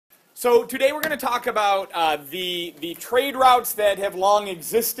So today we're going to talk about the trade routes that have long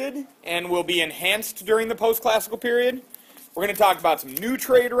existed and will be enhanced during the post-classical period. We're going to talk about some new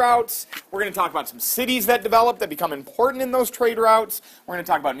trade routes. We're going to talk about some cities that develop that become important in those trade routes. We're going to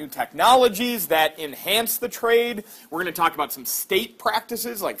talk about new technologies that enhance the trade. We're going to talk about some state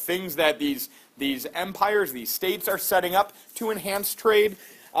practices, like things that these empires, these states are setting up to enhance trade.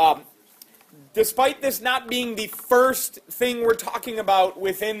 Despite this not being the first thing we're talking about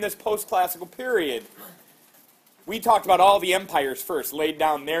within this post-classical period, we talked about all the empires first, laid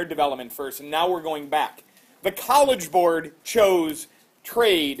down their development first, and now we're going back. The College Board chose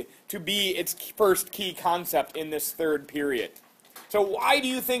trade to be its first key concept in this third period. So why do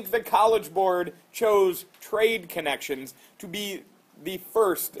you think the College Board chose trade connections to be the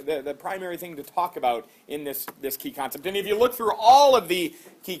first, the primary thing to talk about in this key concept? And if you look through all of the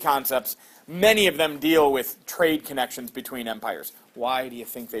key concepts, many of them deal with trade connections between empires. Why do you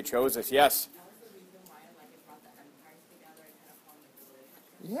think they chose this? Yes? That was the reason why it brought the empires together and kind of formed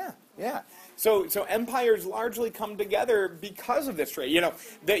a relationship. Yeah. So empires largely come together because of this trade. You know,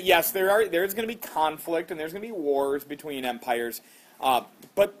 yes, there's going to be conflict and there's going to be wars between empires,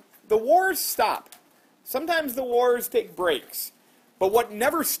 but the wars stop. Sometimes the wars take breaks. But what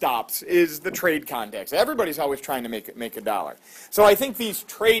never stops is the trade contacts. Everybody's always trying to make a dollar. So I think these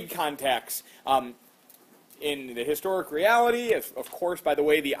trade contacts, in the historic reality, of course, by the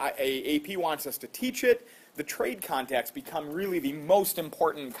way the AP wants us to teach it, the trade contacts become really the most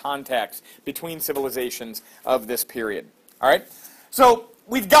important contacts between civilizations of this period. All right? So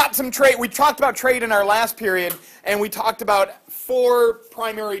we've got some trade. We talked about trade in our last period, and we talked about 4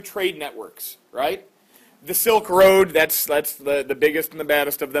 primary trade networks, right? The Silk Road, that's the biggest and the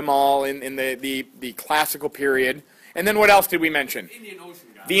baddest of them all in the classical period. And then what else did we mention? Indian Ocean,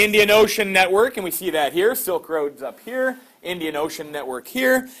 guys. The Indian Ocean Network, and we see that here. Silk Road's up here. Indian Ocean Network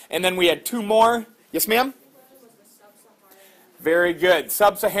here. And then we had 2 more. Yes, ma'am? Very good.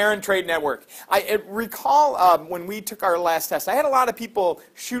 Sub-Saharan Trade Network. I recall when we took our last test, I had a lot of people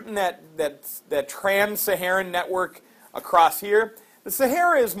shooting that Trans-Saharan network across here. The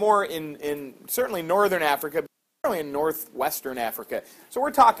Sahara is more in certainly northern Africa, but generally in northwestern Africa. So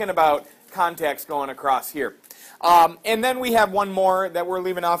we're talking about contacts going across here. And then we have one more that we're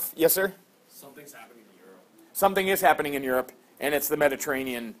leaving off. Yes, sir? Something's happening in Europe. Something is happening in Europe, and it's the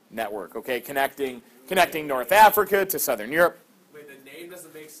Mediterranean network, okay? Connecting North Africa to southern Europe. Wait, the name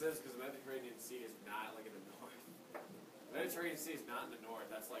doesn't make sense because the Mediterranean Sea is not like in the north. The Mediterranean Sea is not in the north.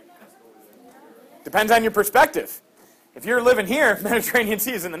 That's going to Europe. Depends on your perspective. If you're living here, Mediterranean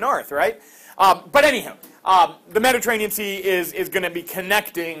Sea is in the north, right? But anyhow, the Mediterranean Sea is going to be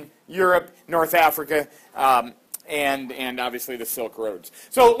connecting Europe, North Africa, and obviously the Silk Roads.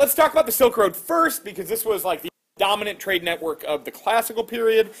 So let's talk about the Silk Road first, because this was like the dominant trade network of the classical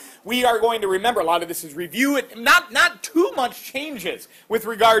period. We are going to remember a lot of this is review. Not too much changes with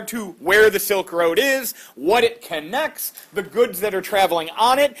regard to where the Silk Road is, what it connects, the goods that are traveling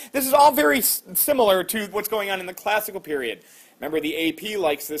on it. This is all very similar to what's going on in the classical period. Remember, the AP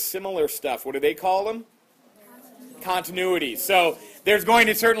likes this similar stuff. What do they call them? Continuities. So there's going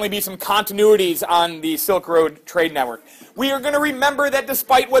to certainly be some continuities on the Silk Road trade network. We are going to remember that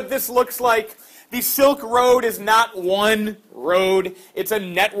despite what this looks like, the Silk Road is not one road. It's a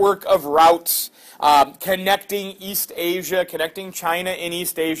network of routes connecting East Asia, connecting China and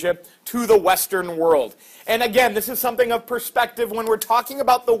East Asia to the Western world. And again, this is something of perspective when we're talking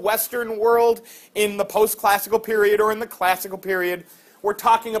about the Western world in the post-classical period or in the classical period. We're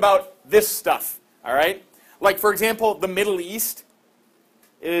talking about this stuff, all right? Like, for example, the Middle East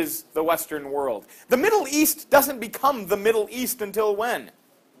is the Western world. The Middle East doesn't become the Middle East until when?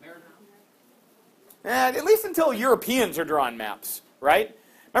 At least until Europeans are drawing maps, right?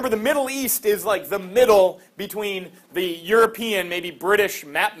 Remember, the Middle East is like the middle between the European, maybe British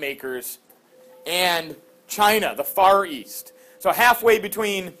map makers and China, the Far East. So halfway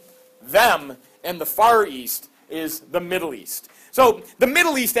between them and the Far East is the Middle East. So the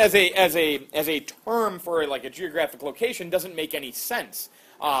Middle East as a term for like a geographic location doesn't make any sense.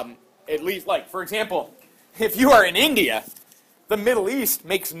 At least, like, for example, if you are in India, the Middle East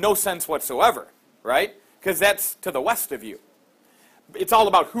makes no sense whatsoever. Right? Because that's to the west of you. It's all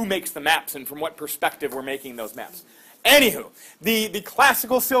about who makes the maps and from what perspective we're making those maps. Anywho, the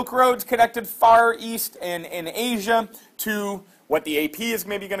classical Silk Roads connected Far East and Asia to what the AP is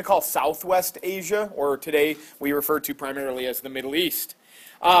maybe going to call Southwest Asia, or today we refer to primarily as the Middle East.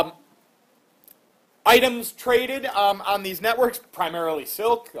 Items traded on these networks, primarily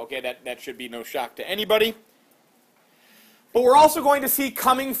silk. Okay, that should be no shock to anybody. But we're also going to see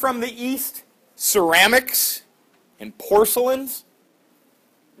coming from the east ceramics and porcelains.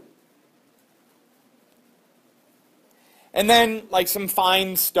 And then like some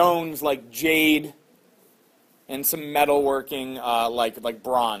fine stones like jade and some metalworking like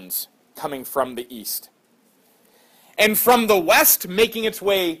bronze coming from the east. And from the west, making its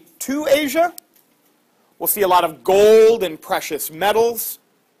way to Asia, we'll see a lot of gold and precious metals.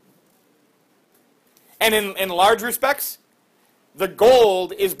 And in large respects, the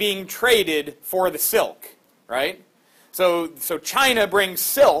gold is being traded for the silk, right? So China brings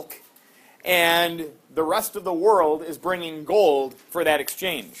silk, and the rest of the world is bringing gold for that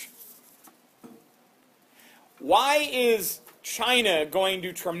exchange. Why is China going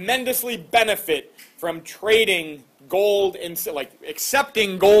to tremendously benefit from trading gold and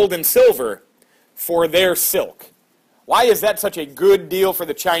accepting gold and silver for their silk? Why is that such a good deal for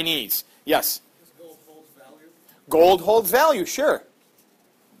the Chinese? Yes? Because gold holds value. Gold holds value, sure.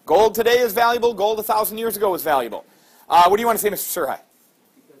 Gold today is valuable. Gold 1,000 years ago was valuable. What do you want to say, Mr. Surhai?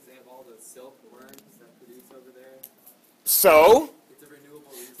 Because they have all the silk worms that produce over there. So, It's a renewable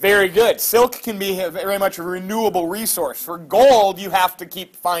resource. very good. Silk can be very much a renewable resource. For gold, you have to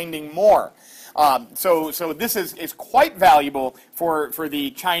keep finding more. So this is quite valuable for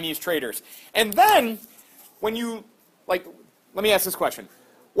the Chinese traders. And then, when you, let me ask this question.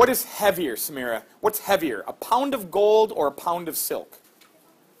 What is heavier, Samira? What's heavier, a pound of gold or a pound of silk?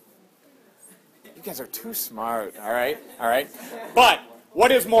 You guys are too smart, all right? All right. But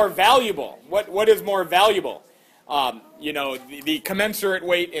what is more valuable? What is more valuable? The commensurate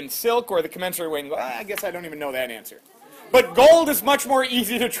weight in silk or the commensurate weight in gold? I guess I don't even know that answer. But gold is much more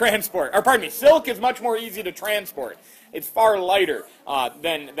easy to transport. Or pardon me, silk is much more easy to transport. It's far lighter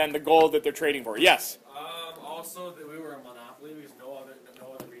than the gold that they're trading for. Yes? Also, that we were a monopoly because no other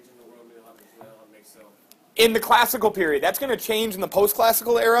region in the world knew how to make silk. In the classical period. That's going to change in the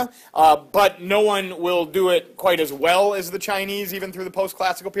post-classical era, but no one will do it quite as well as the Chinese, even through the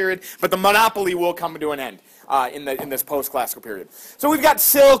post-classical period. But the monopoly will come to an end in this post-classical period. So we've got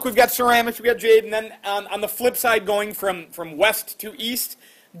silk, we've got ceramics, we've got jade, and then on the flip side, going from west to east,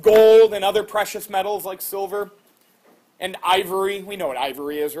 gold and other precious metals like silver and ivory. We know what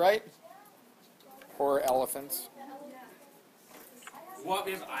ivory is, right? Poor elephants. What,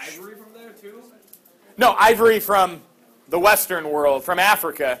 we have ivory from there too? No, ivory from the Western world, from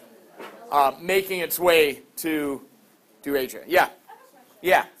Africa, making its way to Asia. Yeah.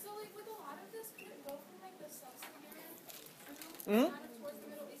 Yeah. So, with a lot of this, could it go from, the sub-Saharan kind of towards the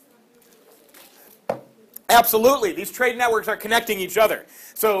Middle East and then Absolutely. These trade networks are connecting each other.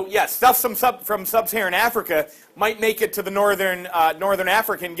 So, yes, stuff from sub-Saharan Africa might make it to the northern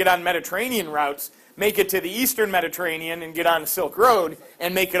Africa and get on Mediterranean routes, make it to the eastern Mediterranean and get on the Silk Road,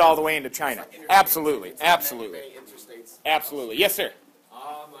 and make it all the way into China. Absolutely. Absolutely. Absolutely. Yes, sir.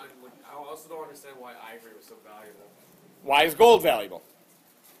 I also don't understand why ivory was so valuable. Why is gold valuable?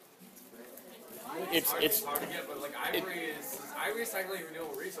 It's hard to get, but ivory is technically a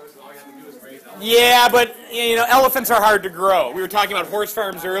renewable resource, and all you have to do is raise elephants. Yeah, but elephants are hard to grow. We were talking about horse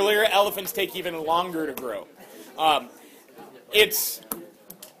farms earlier. Elephants take even longer to grow.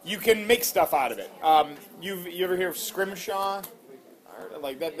 You can make stuff out of it. You ever hear of scrimshaw?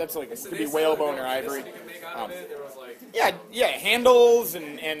 That's it could be whalebone or ivory. Yeah, handles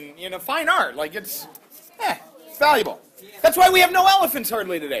and thing art. It's valuable. That's why we have no elephants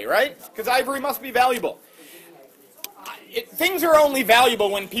hardly today, right? Because ivory must be valuable. Things are only valuable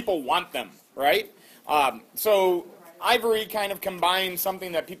when people want them, right? So ivory kind of combines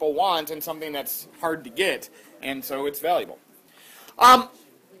something that people want and something that's hard to get, and so it's valuable. All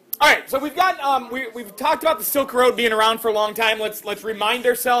right, so we've got we've talked about the Silk Road being around for a long time. Let's remind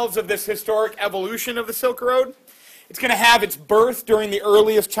ourselves of this historic evolution of the Silk Road. It's going to have its birth during the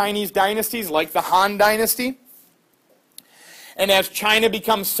earliest Chinese dynasties, like the Han Dynasty. And as China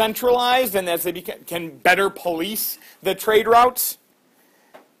becomes centralized and as they can better police the trade routes,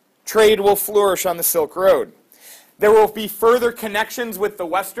 trade will flourish on the Silk Road. There will be further connections with the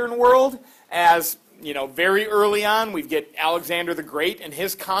Western world as, very early on we get Alexander the Great and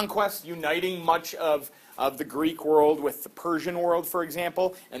his conquest uniting much of the Greek world with the Persian world, for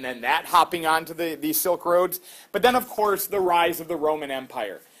example, and then that hopping onto the Silk Roads. But then, of course, the rise of the Roman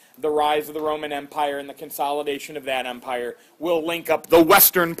Empire. The rise of the Roman Empire and the consolidation of that empire will link up the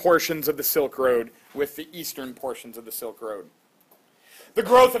western portions of the Silk Road with the eastern portions of the Silk Road. The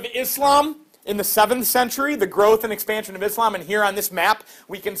growth of Islam in the 7th century, the growth and expansion of Islam, and here on this map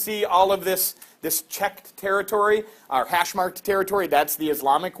we can see all of this checked territory, or hash-marked territory, that's the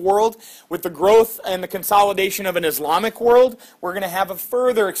Islamic world. With the growth and the consolidation of an Islamic world, we're going to have a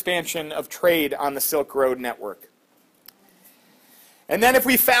further expansion of trade on the Silk Road network. And then if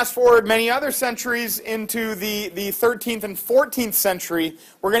we fast forward many other centuries into the 13th and 14th century,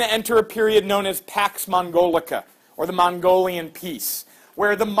 we're going to enter a period known as Pax Mongolica, or the Mongolian Peace,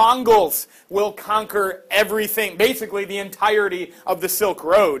 where the Mongols will conquer everything, basically the entirety of the Silk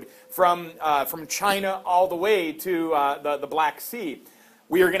Road, from China all the way to the Black Sea.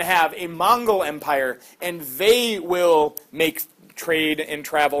 We are going to have a Mongol Empire, and they will make trade and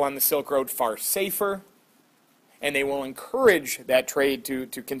travel on the Silk Road far safer, and they will encourage that trade to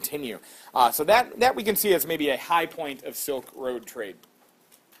continue. So that we can see as maybe a high point of Silk Road trade.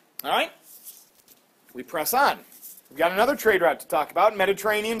 All right? We press on. We've got another trade route to talk about,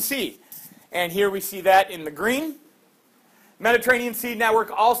 Mediterranean Sea. And here we see that in the green. Mediterranean Sea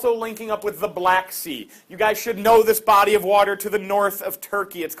network also linking up with the Black Sea. You guys should know this body of water to the north of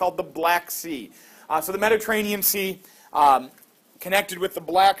Turkey. It's called the Black Sea. So the Mediterranean Sea connected with the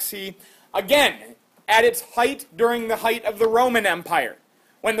Black Sea. Again, at its height during the height of the Roman Empire.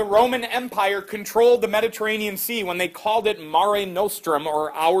 When the Roman Empire controlled the Mediterranean Sea, when they called it Mare Nostrum,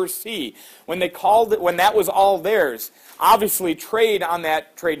 or our sea, when that was all theirs, obviously trade on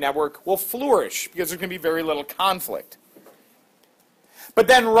that trade network will flourish because there's going to be very little conflict. But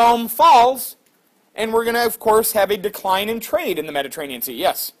then Rome falls, and we're going to, of course, have a decline in trade in the Mediterranean Sea.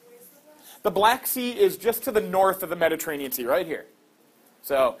 Yes? The Black Sea is just to the north of the Mediterranean Sea, right here.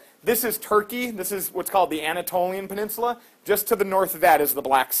 So this is Turkey. This is what's called the Anatolian Peninsula. Just to the north of that is the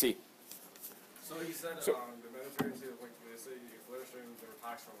Black Sea. So you said the Mediterranean Sea is linked to the sea, flourished during the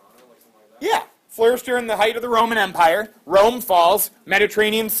Pax Romana, like something like that? Yeah. Flourished during the height of the Roman Empire. Rome falls.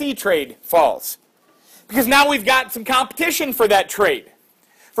 Mediterranean Sea trade falls. Because now we've got some competition for that trade.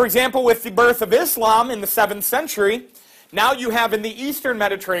 For example, with the birth of Islam in the 7th century, now you have in the Eastern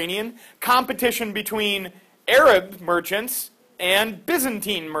Mediterranean competition between Arab merchants and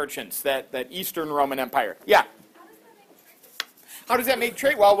Byzantine merchants, that Eastern Roman Empire. Yeah? How does that make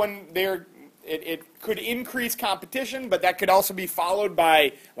trade? Well, when it could increase competition, but that could also be followed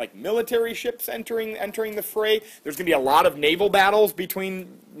by like military ships entering the fray. There's going to be a lot of naval battles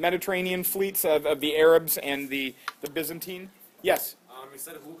between Mediterranean fleets of the Arabs and the Byzantine. Yes? You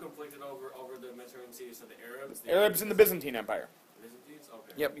said who conflicted over the Mediterranean Sea? You said the Arabs? The Arabs and the Byzantine Empire. Byzantines?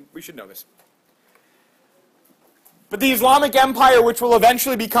 Okay. Yep, we should know this. But the Islamic Empire, which will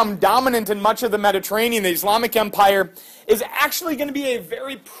eventually become dominant in much of the Mediterranean, the Islamic Empire is actually going to be a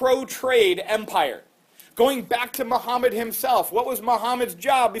very pro-trade empire. Going back to Muhammad himself, what was Muhammad's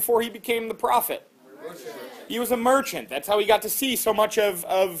job before he became the prophet? He was a merchant. That's how he got to see so much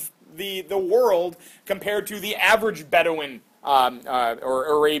of the world compared to the average Bedouin or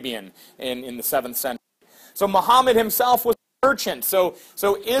Arabian in the 7th century. So Muhammad himself was a merchant. So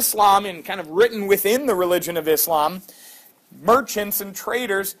Islam, and kind of written within the religion of Islam, merchants and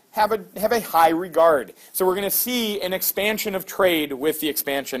traders have a high regard. So we're going to see an expansion of trade with the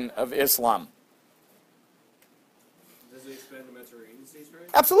expansion of Islam. Does it expand the Mediterranean Sea trade?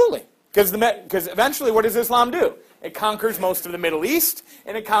 Absolutely. Because eventually what does Islam do? It conquers most of the Middle East,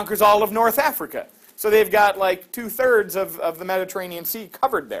 and it conquers all of North Africa. So they've got like 2/3 of the Mediterranean Sea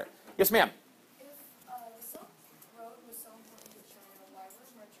covered there. Yes, ma'am? If the Silk Road was so important to China, why were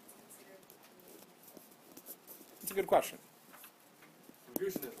merchants considered? That's a good question.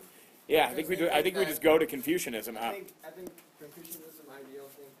 Confucianism. Yeah, I think we do. I think we just go to Confucianism. I think Confucianism ideal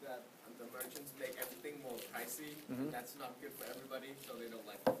think that the merchants make everything more pricey. That's not good for everybody, so they don't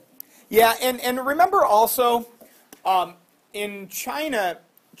like it. Yeah, and remember also, in China,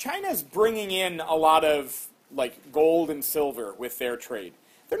 China's bringing in a lot of like gold and silver with their trade.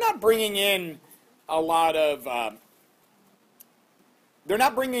 They're not bringing in a lot of. They're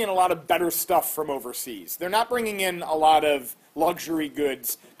not bringing in a lot of better stuff from overseas. They're not bringing in a lot of luxury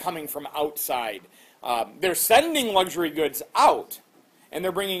goods coming from outside. They're sending luxury goods out, and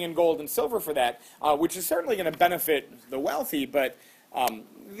they're bringing in gold and silver for that, which is certainly going to benefit the wealthy, but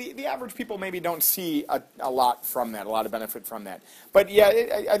the average people maybe don't see a lot from that, a lot of benefit from that. But yeah,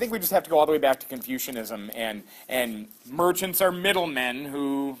 I think we just have to go all the way back to Confucianism, and merchants are middlemen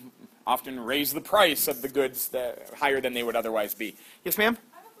who often raise the price of the goods higher than they would otherwise be. Yes, ma'am?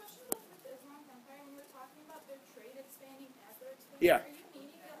 I have a question about the Islamic Empire. When we're talking about their trade expanding as they're expanding, Yeah. are you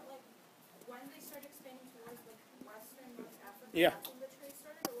meaning that like when they started expanding towards like Western North Africa, Yeah. that's when the trade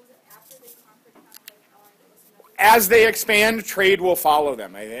started, or was it after they conquered kind of like another? As they expand, trade will follow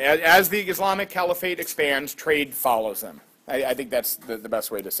them. As the Islamic Caliphate expands, trade follows them. I think that's the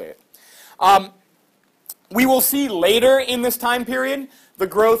best way to say it. We will see later in this time period the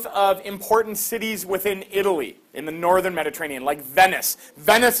growth of important cities within Italy, in the northern Mediterranean, like Venice.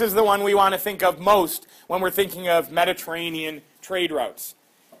 Venice is the one we want to think of most when we're thinking of Mediterranean trade routes.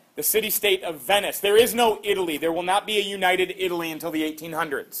 The city-state of Venice. There is no Italy. There will not be a united Italy until the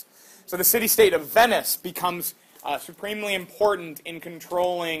 1800s. So the city-state of Venice becomes supremely important in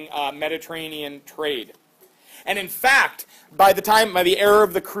controlling Mediterranean trade. And in fact, by the era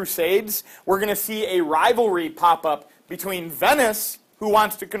of the Crusades, we're going to see a rivalry pop up between Venice, who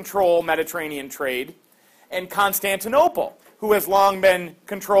wants to control Mediterranean trade, and Constantinople, who has long been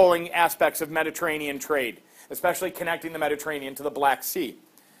controlling aspects of Mediterranean trade, especially connecting the Mediterranean to the Black Sea.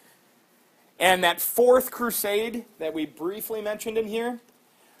 And that Fourth Crusade that we briefly mentioned in here,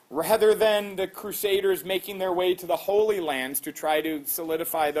 rather than the Crusaders making their way to the Holy Lands to try to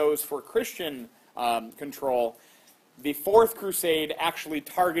solidify those for Christian control, the Fourth Crusade actually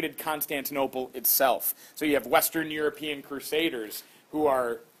targeted Constantinople itself. So you have Western European Crusaders who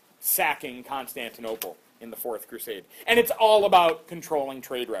are sacking Constantinople in the Fourth Crusade. And it's all about controlling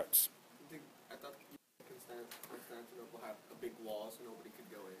trade routes. I thought Constantinople had a big wall so nobody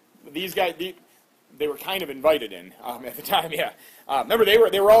could go in. These guys, they were kind of invited in at the time, yeah. Remember,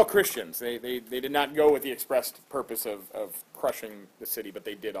 they were all Christians. They did not go with the expressed purpose of crushing the city, but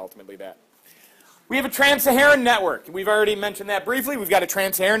they did ultimately that. We have a trans-Saharan network. We've already mentioned that briefly. We've got a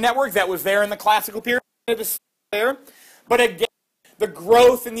trans-Saharan network that was there in the classical period. There. But again, the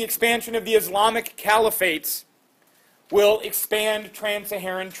growth and the expansion of the Islamic caliphates will expand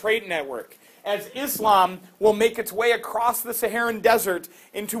trans-Saharan trade network, as Islam will make its way across the Saharan desert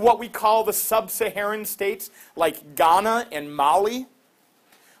into what we call the sub-Saharan states like Ghana and Mali.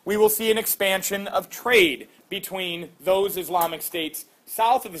 We will see an expansion of trade between those Islamic states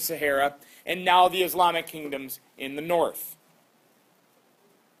south of the Sahara and now the Islamic kingdoms in the north.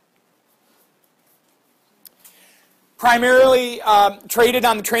 Primarily traded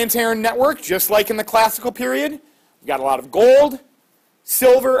on the trans-Saharan network, just like in the classical period. We've got a lot of gold,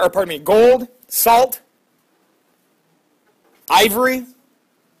 gold, salt, ivory,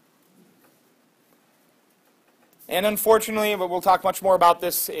 and unfortunately, but we'll talk much more about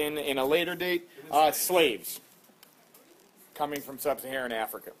this in a later date, slaves coming from sub-Saharan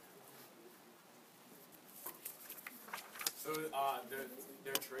Africa. So they're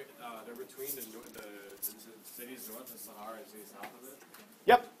between the cities north of Sahara and cities south of it?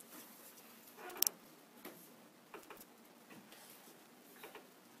 Yep.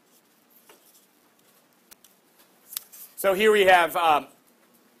 So here we have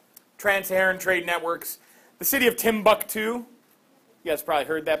trans-Saharan trade networks. The city of Timbuktu, you guys probably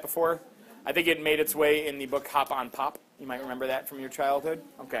heard that before. I think it made its way in the book Hop on Pop. You might remember that from your childhood.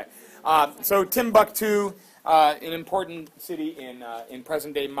 Okay. So Timbuktu, an important city in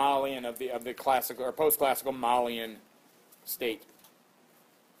present-day Mali and of the classical or post-classical Malian state.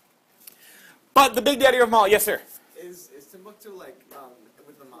 But the big daddy of Mali, yes, sir. Is Timbuktu like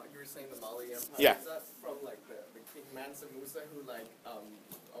with the you were saying the Mali Empire? Yeah. Is that from like the King Mansa Musa who like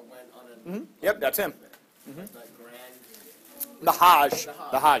went on an Yep, that's him. like grand The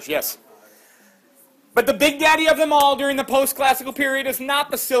Hajj, yes. But the big daddy of them all during the post-classical period is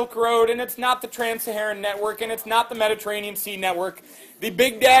not the Silk Road, and it's not the Trans-Saharan Network, and it's not the Mediterranean Sea Network. The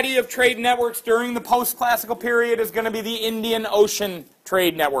big daddy of trade networks during the post-classical period is going to be the Indian Ocean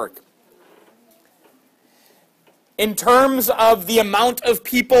Trade Network. In terms of the amount of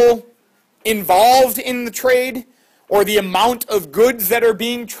people involved in the trade, or the amount of goods that are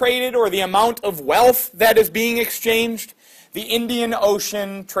being traded, or the amount of wealth that is being exchanged, the Indian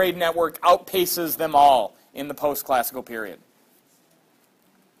Ocean Trade Network outpaces them all in the post-classical period.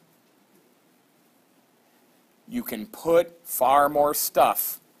 You can put far more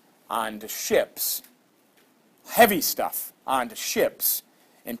stuff onto ships, heavy stuff onto ships,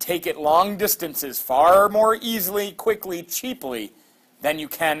 and take it long distances far more easily, quickly, cheaply than you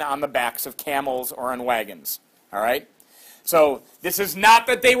can on the backs of camels or on wagons. All right? So this is not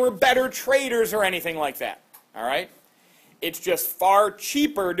that they were better traders or anything like that. All right? It's just far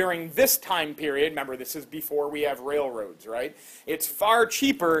cheaper during this time period. Remember, this is before we have railroads, right? It's far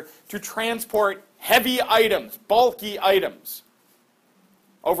cheaper to transport heavy items, bulky items,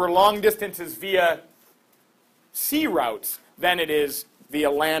 over long distances via sea routes than it is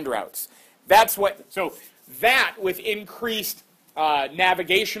via land routes. So that with increased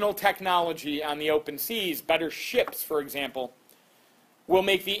navigational technology on the open seas, better ships, for example, will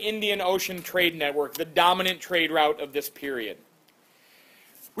make the Indian Ocean Trade Network the dominant trade route of this period.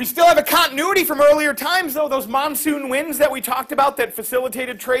 We still have a continuity from earlier times, though. Those monsoon winds that we talked about that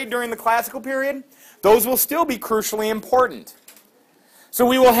facilitated trade during the classical period, those will still be crucially important. So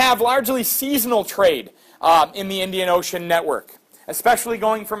we will have largely seasonal trade in the Indian Ocean Network, especially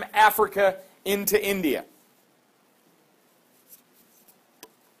going from Africa into India.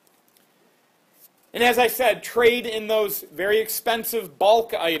 And as I said, trade in those very expensive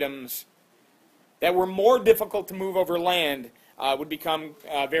bulk items that were more difficult to move over land would become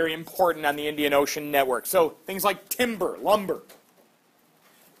very important on the Indian Ocean Network. So things like timber, lumber.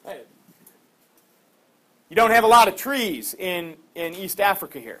 You don't have a lot of trees in East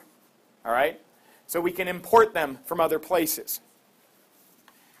Africa here. All right? So we can import them from other places.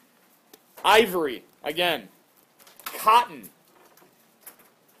 Ivory, again. Cotton.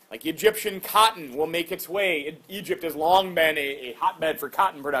 Like Egyptian cotton will make its way. Egypt has long been a hotbed for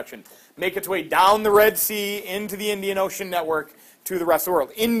cotton production. Make its way down the Red Sea into the Indian Ocean network to the rest of the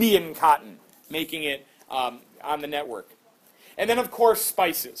world. Indian cotton making it on the network. And then, of course,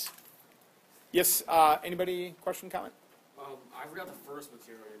 spices. Yes, anybody question, comment? I forgot the first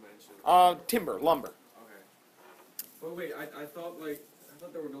material you mentioned. Timber, lumber. Okay. But wait, I thought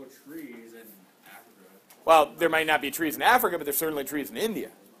there were no trees in Africa. Well, there might not be trees in Africa, but there's certainly trees in India.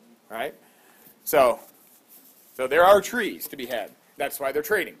 Right? So there are trees to be had. That's why they're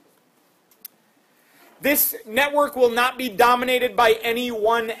trading. This network will not be dominated by any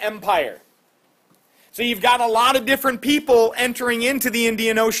one empire. So you've got a lot of different people entering into the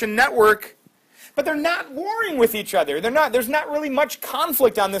Indian Ocean network, but they're not warring with each other. There's not really much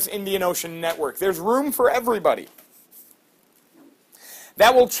conflict on this Indian Ocean network. There's room for everybody.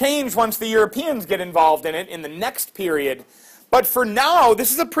 That will change once the Europeans get involved in it in the next period. But for now,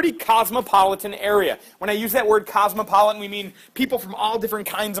 this is a pretty cosmopolitan area. When I use that word cosmopolitan, we mean people from all different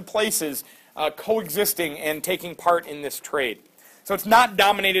kinds of places coexisting and taking part in this trade. So it's not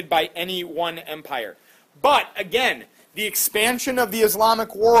dominated by any one empire. But again, the expansion of the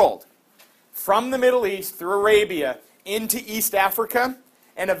Islamic world from the Middle East through Arabia into East Africa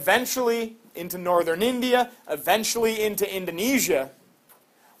and eventually into northern India, eventually into Indonesia,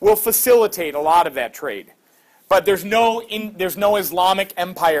 will facilitate a lot of that trade. But there's no Islamic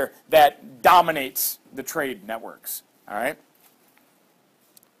empire that dominates the trade networks. All right?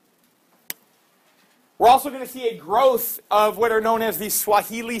 We're also going to see a growth of what are known as the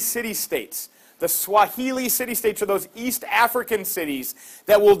Swahili city-states. The Swahili city-states are those East African cities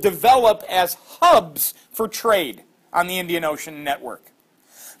that will develop as hubs for trade on the Indian Ocean network.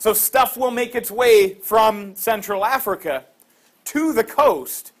 So stuff will make its way from Central Africa to the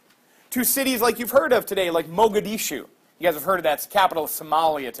coast, to cities like you've heard of today, like Mogadishu. You guys have heard of that. It's the capital of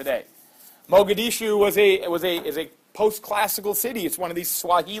Somalia today. Mogadishu is a post-classical city. It's one of these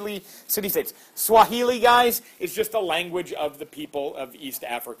Swahili city-states. Swahili, guys, is just a language of the people of East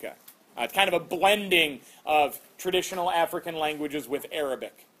Africa. It's kind of a blending of traditional African languages with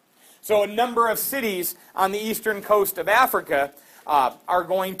Arabic. So a number of cities on the eastern coast of Africa are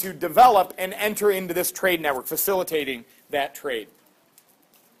going to develop and enter into this trade network, facilitating that trade.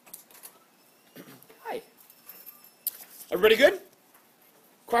 Hi. Everybody good?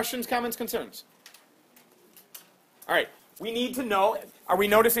 Questions, comments, concerns? All right. We need to know, are we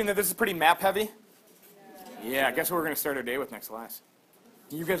noticing that this is pretty map heavy? Yeah, I guess what we're going to start our day with next class.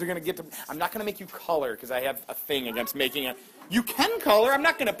 You guys are going to get to, I'm not going to make you color because I have a thing against making a, you can color. I'm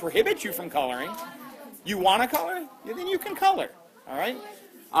not going to prohibit you from coloring. You want to color? Yeah, then you can color. All right?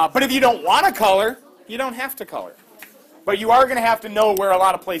 But if you don't want to color, you don't have to color. But you are going to have to know where a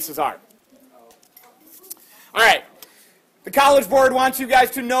lot of places are. All right. The College Board wants you guys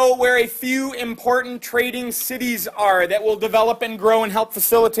to know where a few important trading cities are that will develop and grow and help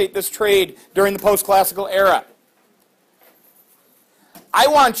facilitate this trade during the post-classical era. I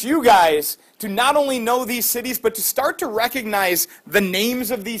want you guys to not only know these cities, but to start to recognize the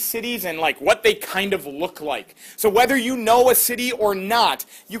names of these cities and like what they kind of look like. So whether you know a city or not,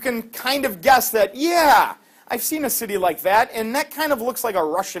 you can kind of guess that, yeah, I've seen a city like that, and that kind of looks like a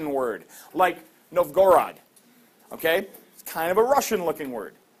Russian word, like Novgorod. Okay? It's kind of a Russian-looking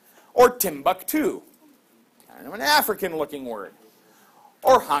word. Or Timbuktu, kind of an African-looking word.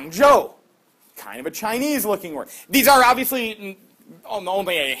 Or Hangzhou, kind of a Chinese-looking word. These are obviously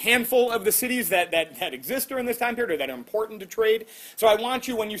only a handful of the cities that exist during this time period or that are important to trade. So I want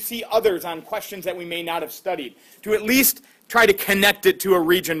you, when you see others on questions that we may not have studied, to at least try to connect it to a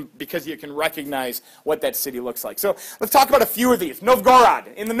region because you can recognize what that city looks like. So let's talk about a few of these. Novgorod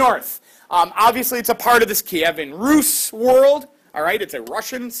in the north. Obviously, it's a part of this Kievan Rus world. All right, it's a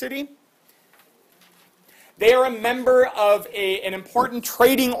Russian city. They are a member of an important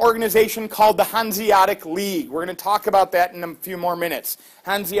trading organization called the Hanseatic League. We're going to talk about that in a few more minutes.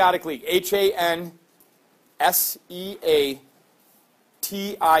 Hanseatic League, Hanseatic,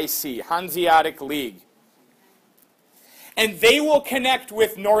 Hanseatic League. And they will connect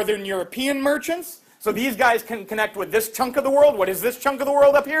with Northern European merchants. So these guys can connect with this chunk of the world. What is this chunk of the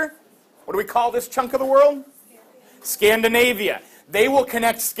world up here? What do we call this chunk of the world? Scandinavia. They will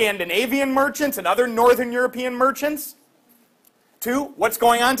connect Scandinavian merchants and other Northern European merchants to what's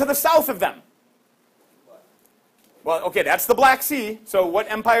going on to the south of them. Well, okay, that's the Black Sea. So what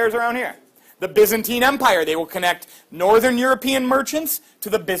empires are around here? The Byzantine Empire. They will connect Northern European merchants to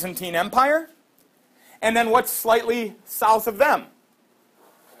the Byzantine Empire. And then what's slightly south of them?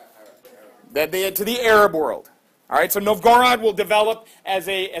 To the Arab world. All right, so Novgorod will develop as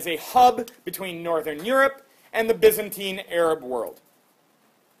a hub between Northern Europe and the Byzantine Arab world.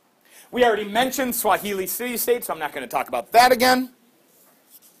 We already mentioned Swahili city-state, so I'm not going to talk about that again.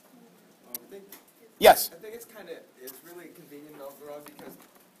 Yes? I think it's really convenient Novgorod because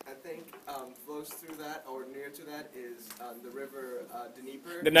I think flows through that or near to that is the river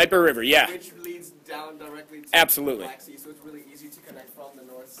Dnieper. The Dnieper River, yeah. Which leads down directly to Absolutely. the Black Sea, so it's really easy to connect from the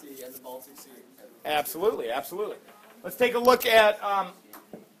North Sea and the Baltic Sea. Absolutely, absolutely. Let's take a look at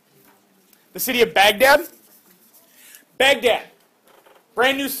the city of Baghdad. Baghdad,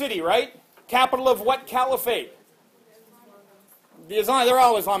 brand new city, right? Capital of what caliphate? They're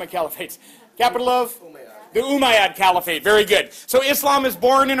all Islamic caliphates. Capital of? The Umayyad Caliphate. Very good. So Islam is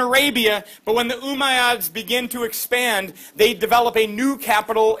born in Arabia, but when the Umayyads begin to expand, they develop a new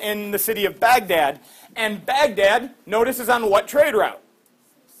capital in the city of Baghdad. And Baghdad, notice, is on what trade route?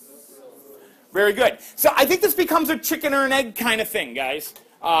 Very good. So I think this becomes a chicken or an egg kind of thing, guys.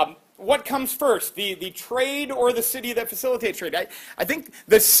 What comes first, the trade or the city that facilitates trade? I think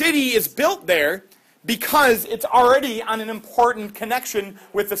the city is built there because it's already on an important connection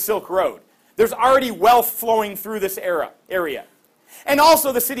with the Silk Road. There's already wealth flowing through this area. And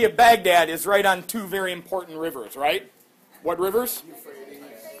also the city of Baghdad is right on two very important rivers, right? What rivers? Euphrates.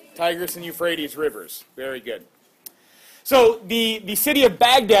 Tigris and Euphrates rivers. Very good. So the city of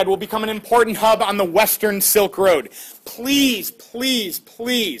Baghdad will become an important hub on the Western Silk Road. Please, please,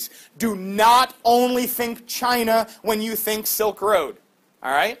 please do not only think China when you think Silk Road.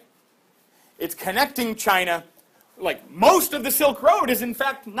 All right? It's connecting China. Like most of the Silk Road is in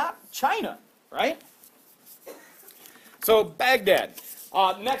fact not China, right? So Baghdad.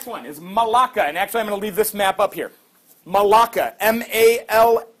 Next one is Malacca. And actually I'm going to leave this map up here. Malacca. M-A-L-A-C-C-A.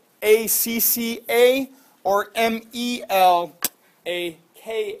 Or M-E-L-A-K-A.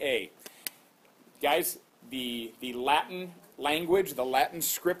 Guys, the Latin language, the Latin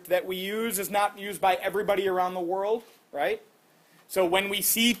script that we use is not used by everybody around the world, right? So when we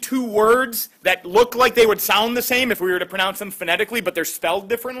see two words that look like they would sound the same if we were to pronounce them phonetically, but they're spelled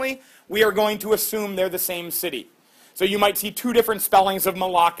differently, we are going to assume they're the same city. So you might see two different spellings of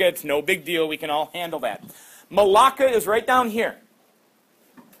Malacca. It's no big deal. We can all handle that. Malacca is right down here.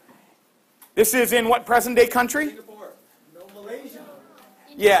 This is in what present-day country? Singapore. No, Malaysia.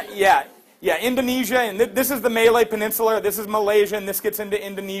 Yeah, Indonesia, and this is the Malay Peninsula, this is Malaysia, and this gets into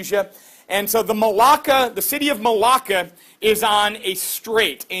Indonesia. And so the Malacca, the city of Malacca is on a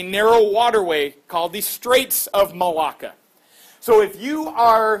strait, a narrow waterway called the Straits of Malacca. So if you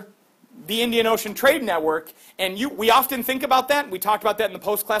are the Indian Ocean Trade Network, and we often think about that, we talked about that in the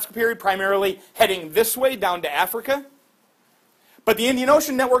post-classical period, primarily heading this way down to Africa. But the Indian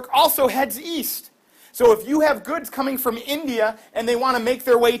Ocean Network also heads east. So if you have goods coming from India and they want to make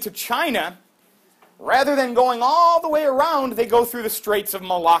their way to China, rather than going all the way around, they go through the Straits of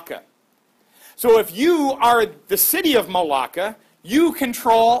Malacca. So if you are the city of Malacca, you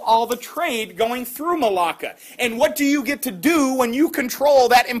control all the trade going through Malacca. And what do you get to do when you control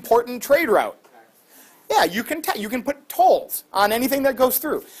that important trade route? Yeah, you can put tolls on anything that goes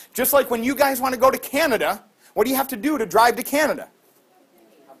through. Just like when you guys want to go to Canada, what do you have to do to drive to Canada?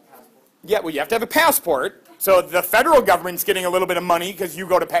 Yeah, well, you have to have a passport. So the federal government's getting a little bit of money because you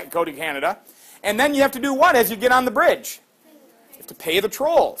go to Canada. And then you have to do what as you get on the bridge? You have to pay the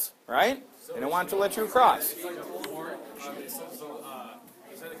trolls, right? They don't want to let you across. It's like a port.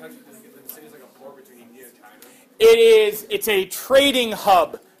 Inside the country, the city is like a port between India and China. It's a trading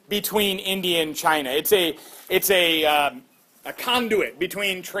hub between India and China. It's a conduit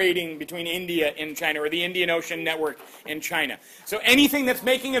between trading between India and China, or the Indian Ocean Network and China. So anything that's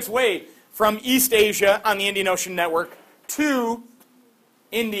making its way from East Asia on the Indian Ocean Network to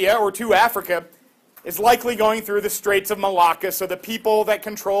India or to Africa is likely going through the Straits of Malacca. So the people that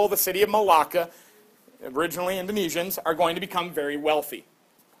control the city of Malacca, originally Indonesians, are going to become very wealthy.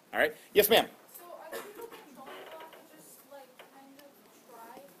 All right? Yes, ma'am? So are the people controlling that just like kind of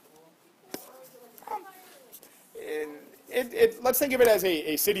tribe people, or is it like empire? Let's think of it as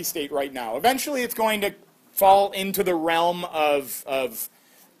a city-state right now. Eventually it's going to fall into the realm of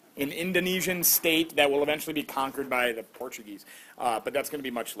an Indonesian state that will eventually be conquered by the Portuguese. But that's going to be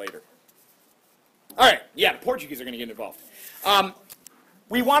much later. All right, yeah, the Portuguese are going to get involved.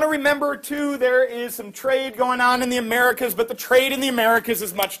 We want to remember, too, there is some trade going on in the Americas, but the trade in the Americas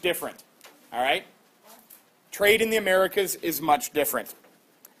is much different. All right? Trade in the Americas is much different.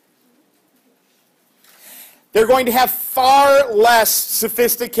 They're going to have far less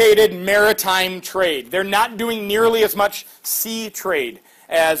sophisticated maritime trade. They're not doing nearly as much sea trade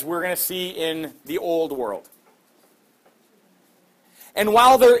as we're going to see in the Old World. And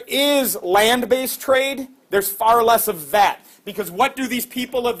while there is land-based trade, there's far less of that. Because what do these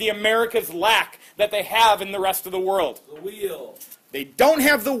people of the Americas lack that they have in the rest of the world? The wheel. They don't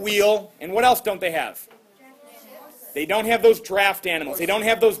have the wheel, and what else don't they have? They don't have those draft animals. They don't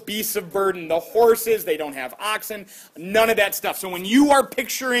have those beasts of burden, the horses. They don't have oxen, none of that stuff. So when you are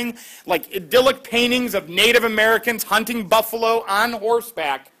picturing like idyllic paintings of Native Americans hunting buffalo on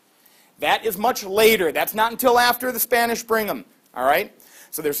horseback, that is much later. That's not until after the Spanish bring them. All right?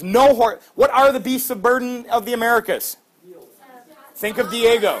 So there's no horse. What are the beasts of burden of the Americas? Think of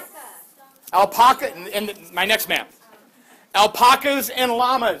Diego. Alpaca, and my next map. Alpacas and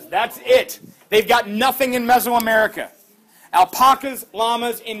llamas, that's it. They've got nothing in Mesoamerica. Alpacas,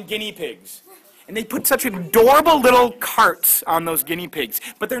 llamas, and guinea pigs. And they put such adorable little carts on those guinea pigs.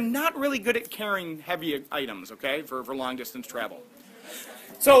 But they're not really good at carrying heavy items, okay, for long distance travel.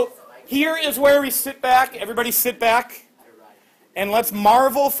 So here is where we sit back. Everybody sit back. And let's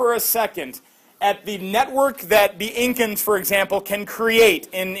marvel for a second at the network that the Incans, for example, can create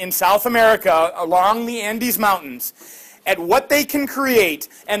in South America along the Andes Mountains. At what they can create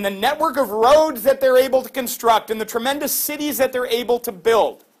and the network of roads that they're able to construct and the tremendous cities that they're able to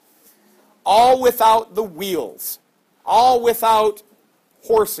build. All without the wheels. All without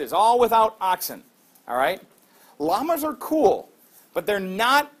horses. All without oxen. All right? Llamas are cool, but they're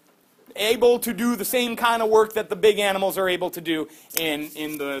not able to do the same kind of work that the big animals are able to do in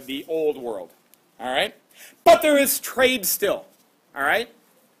the old world. All right? But there is trade still. All right?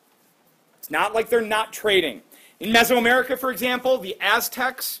 It's not like they're not trading. In Mesoamerica, for example, the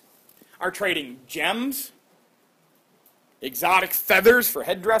Aztecs are trading gems, exotic feathers for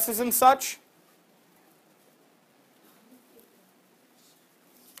headdresses and such,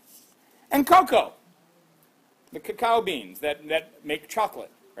 and cocoa, the cacao beans that make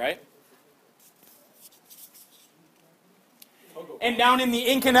chocolate, right? And down in the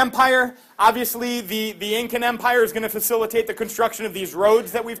Incan Empire, obviously the Incan Empire is going to facilitate the construction of these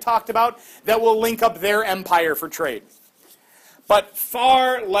roads that we've talked about that will link up their empire for trade. But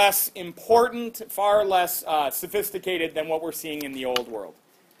far less important, far less sophisticated than what we're seeing in the Old World.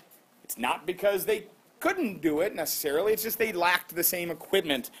 It's not because they couldn't do it necessarily, it's just they lacked the same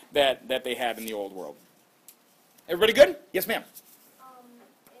equipment that they had in the Old World. Everybody good? Yes, ma'am.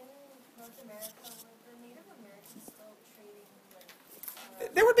 In North America, were the Native Americans still trading,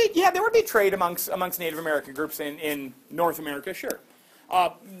 like, There would be trade amongst Native American groups in North America, sure.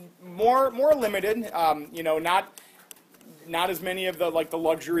 More limited, you know, not as many of the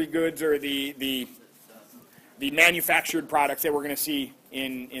luxury goods or the manufactured products that we're going to see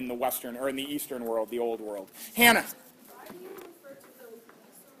in the Western or in the Eastern world, the Old World. Hannah.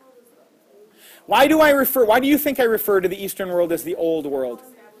 Why do you think I refer to the Eastern world as the Old World?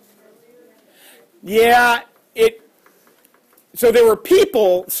 Yeah, so there were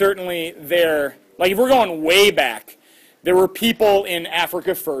people certainly there, like if we're going way back, there were people in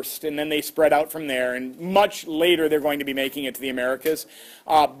Africa first, and then they spread out from there, and much later they're going to be making it to the Americas.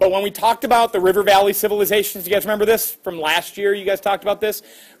 But when we talked about the River Valley civilizations, you guys remember this from last year? You guys talked about this?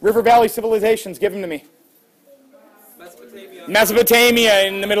 River Valley civilizations, give them to me. Mesopotamia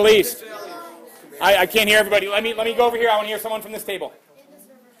in the Middle East. I can't hear everybody. Let me go over here. I want to hear someone from this table.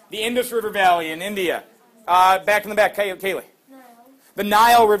 The Indus River Valley in India. Back in the back, Kaylee. The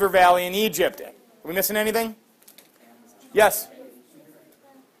Nile River Valley in Egypt. Are we missing anything? Yes.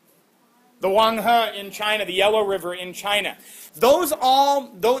 The Wanghe in China, the Yellow River in China.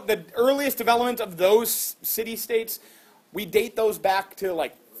 The earliest development of those city-states, we date those back to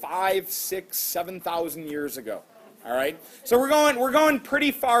like 5, 6, 7,000 years ago. All right? So we're going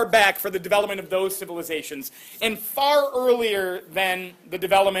pretty far back for the development of those civilizations, and far earlier than the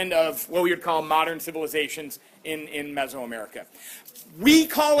development of what we would call modern civilizations in Mesoamerica. We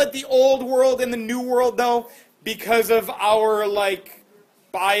call it the Old World and the New World, though, because of our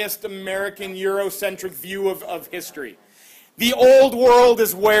biased American Eurocentric view of history. The Old World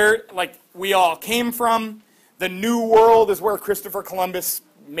is where we all came from. The New World is where Christopher Columbus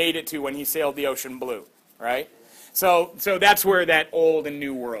made it to when he sailed the ocean blue, right? So that's where that Old and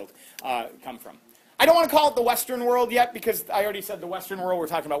New World come from. I don't want to call it the Western world yet because I already said the Western world. We're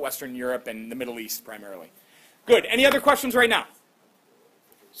talking about Western Europe and the Middle East primarily. Good. Any other questions right now?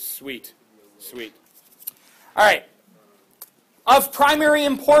 Sweet. Sweet. All right. Of primary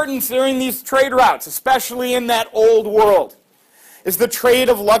importance during these trade routes, especially in that Old World, is the trade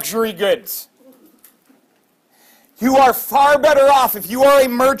of luxury goods. You are far better off, if you are a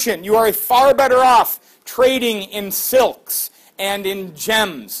merchant, you are far better off trading in silks and in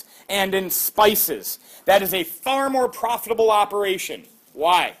gems and in spices. That is a far more profitable operation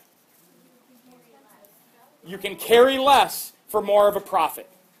Why? You can carry less for more of a profit.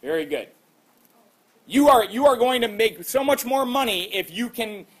 Very good. You are going to make so much more money if you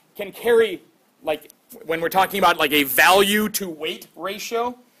can carry, like when we're talking about like a value to weight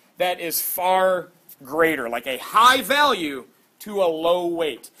ratio, that is far greater, like a high value to a low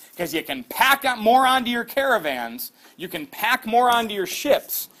weight. Because you can pack more onto your caravans, you can pack more onto your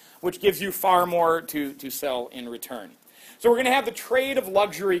ships, which gives you far more to sell in return. So we're going to have the trade of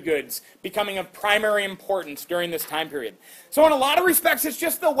luxury goods becoming of primary importance during this time period. So in a lot of respects, it's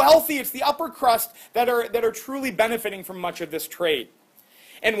just the wealthy, it's the upper crust that are truly benefiting from much of this trade.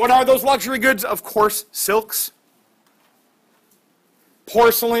 And what are those luxury goods? Of course, silks,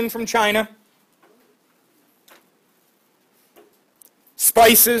 porcelain from China,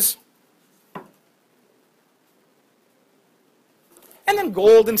 spices, and then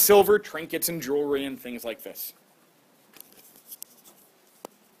gold and silver, trinkets and jewelry and things like this.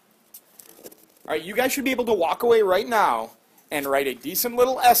 All right, you guys should be able to walk away right now and write a decent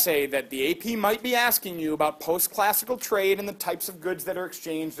little essay that the AP might be asking you about post-classical trade and the types of goods that are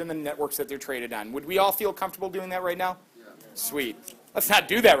exchanged and the networks that they're traded on. Would we all feel comfortable doing that right now? Yeah. Sweet. Let's not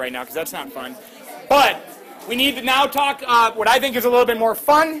do that right now because that's not fun. But we need to now talk what I think is a little bit more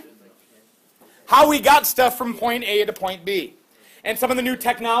fun, how we got stuff from point A to point B, and some of the new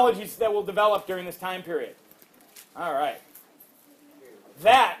technologies that will develop during this time period. All right.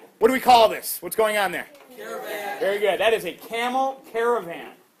 That, what do we call this? What's going on there? Caravan. Very good. That is a camel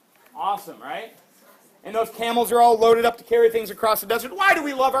caravan. Awesome, right? And those camels are all loaded up to carry things across the desert. Why do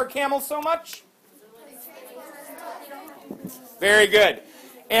we love our camels so much? Very good.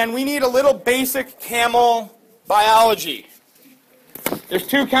 And we need a little basic camel biology. There's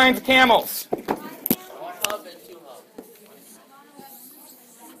two kinds of camels.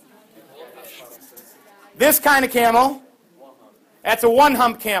 This kind of camel, that's a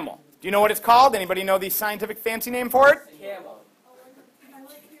one-hump camel. Do you know what it's called? Anybody know the scientific fancy name for it? Camel.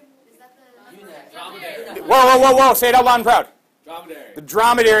 Whoa. Say it out loud and proud. Dromedary. The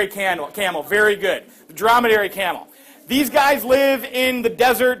dromedary camel. Very good. The dromedary camel. These guys live in the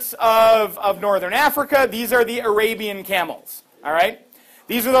deserts of northern Africa. These are the Arabian camels. All right?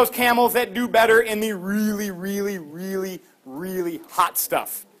 These are those camels that do better in the really, really, really, really hot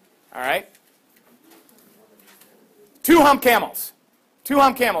stuff. All right? Two-hump camels.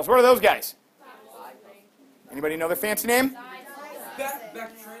 Two-hump camels. What are those guys? Anybody know their fancy name? Bactrian.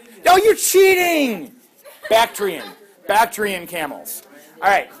 Oh, you're cheating! Bactrian. Bactrian camels. All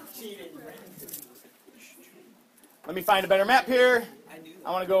right. Let me find a better map here.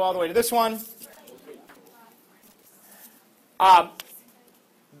 I want to go all the way to this one.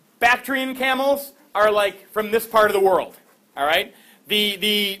 Bactrian camels are like from this part of the world. All right?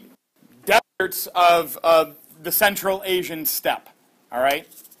 The deserts of the Central Asian steppe. All right?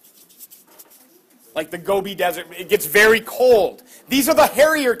 Like the Gobi Desert. It gets very cold. These are the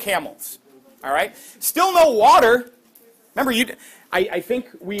hairier camels. All right? Still no water. Remember, I think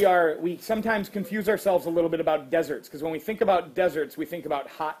we sometimes confuse ourselves a little bit about deserts, because when we think about deserts, we think about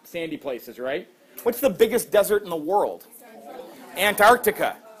hot, sandy places, right? What's the biggest desert in the world?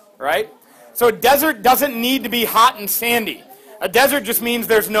 Antarctica, right? So a desert doesn't need to be hot and sandy. A desert just means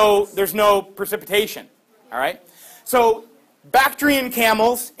there's no precipitation, all right? So Bactrian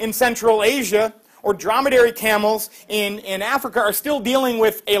camels in Central Asia or dromedary camels in Africa are still dealing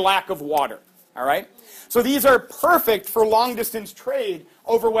with a lack of water, all right? So these are perfect for long-distance trade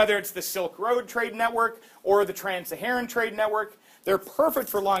over whether it's the Silk Road trade network or the Trans-Saharan trade network. They're perfect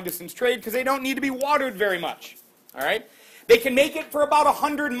for long-distance trade because they don't need to be watered very much, all right? They can make it for about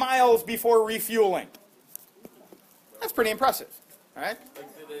 100 miles before refueling. That's pretty impressive, all right?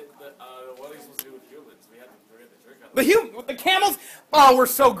 What are you supposed to do with humans? We had to trick out. The camels, oh, we're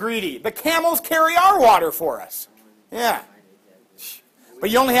so greedy. The camels carry our water for us. Yeah. But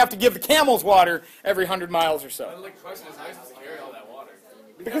you only have to give the camels water every 100 miles or so. The question is, how are you supposed to carry all that water?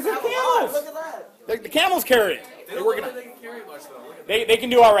 Because they're Look camels. at that. The camels carry it. They don't look like they can carry much, though. Look at They can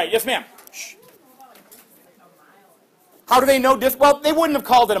do all right. Yes, ma'am. Shh. How do they know this? Well, they wouldn't have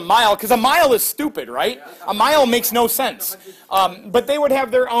called it a mile, because a mile is stupid, right? A mile makes no sense. But they would have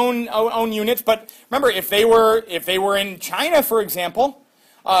their own units. But remember, if they were in China, for example,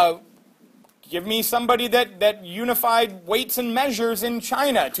 give me somebody that unified weights and measures in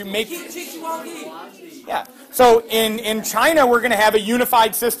China to make. Yeah. So in China, we're going to have a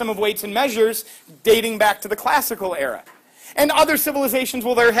unified system of weights and measures dating back to the classical era. And other civilizations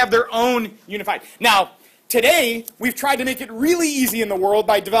will have their own unified. Now, today, we've tried to make it really easy in the world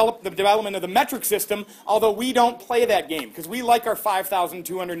by the development of the metric system, although we don't play that game, because we like our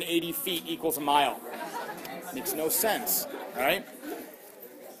 5,280 feet equals a mile. Makes no sense, all right?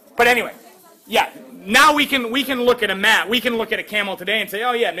 But anyway, yeah. Now we can look at a map. We can look at a camel today and say,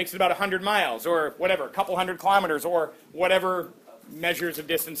 oh yeah, it makes it about 100 miles or whatever, a couple hundred kilometers or whatever measures of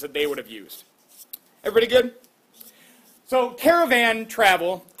distance that they would have used. Everybody good? So caravan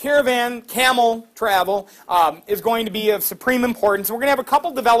camel travel is going to be of supreme importance. We're going to have a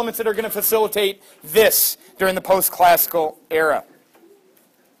couple developments that are going to facilitate this during the post-classical era.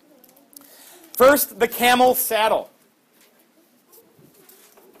 First, the camel saddle.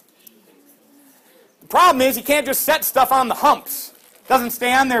 The problem is you can't just set stuff on the humps. It doesn't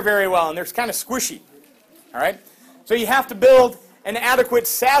stay on there very well, and they're kind of squishy. All right? So you have to build an adequate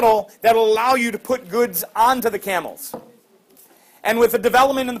saddle that will allow you to put goods onto the camels. And with the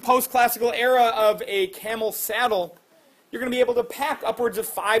development in the post-classical era of a camel saddle, you're going to be able to pack upwards of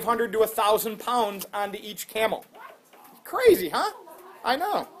 500 to 1,000 pounds onto each camel. Crazy, huh? I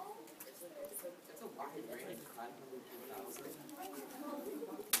know.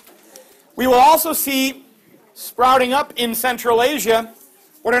 We will also see sprouting up in Central Asia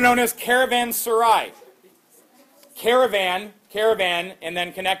what are known as caravanserai. Caravan, and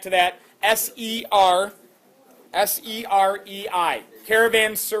then connect to that S-E-R-E-I.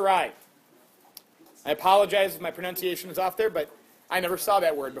 Caravanserai. I apologize if my pronunciation is off there, but I never saw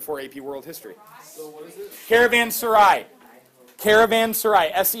that word before AP World History. So what is it? Caravanserai.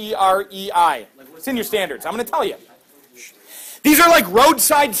 Caravanserai. S-E-R-E-I. It's in your standards. I'm going to tell you. These are like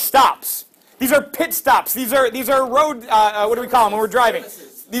roadside stops. These are pit stops. These are road, what do we call them when we're driving?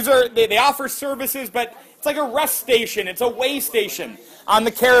 They offer services, but it's like a rest station. It's a way station on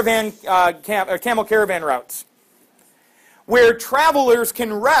the camel caravan routes, where travelers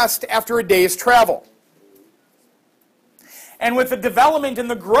can rest after a day's travel. And with the development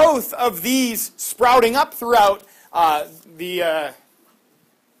and the growth of these sprouting up throughout the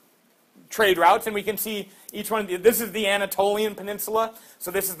trade routes, and we can see each one. This is the Anatolian Peninsula, so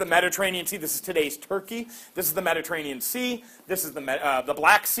this is the Mediterranean Sea. This is today's Turkey. This is the Mediterranean Sea. This is the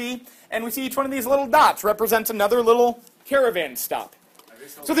Black Sea. And we see each one of these little dots represents another little caravan stop.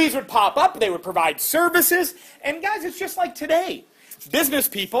 So these would pop up, they would provide services, and guys, it's just like today. Business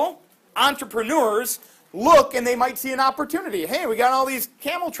people, entrepreneurs, look and they might see an opportunity. Hey, we got all these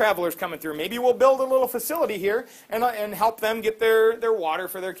camel travelers coming through. Maybe we'll build a little facility here and help them get their water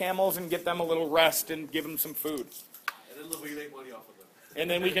for their camels and get them a little rest and give them some food. And then we make money off of them. And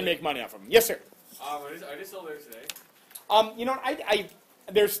then we can make money off of them. Yes, sir. Are they still there today? You know,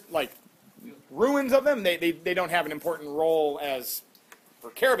 there's like ruins of them. They don't have an important role as for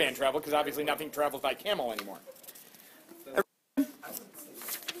caravan travel, because obviously nothing travels by camel anymore. All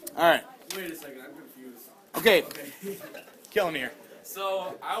right. Wait a second, I'm confused. Okay. Killing me here.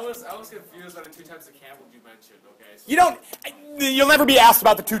 So I was confused by the two types of camel you mentioned. Okay. So You'll never be asked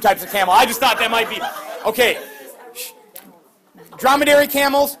about the two types of camel. I just thought that might be okay. Dromedary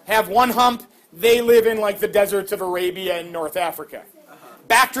camels have one hump. They live in like the deserts of Arabia and North Africa.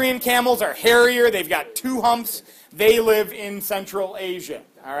 Bactrian camels are hairier. They've got two humps. They live in Central Asia,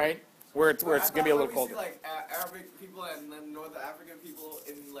 all right, where it's going to be a little colder. Like Arabic people and then North African people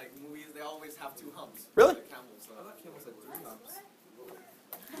in like movies, they always have two humps. Really? Like camels. So I thought camels had 3 humps.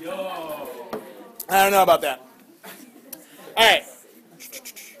 yo. I don't know about that. All right.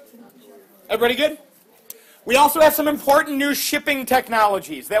 Everybody good? We also have some important new shipping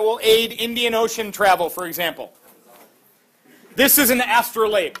technologies that will aid Indian Ocean travel, for example. This is an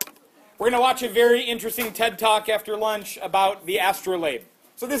astrolabe. We're going to watch a very interesting TED Talk after lunch about the astrolabe.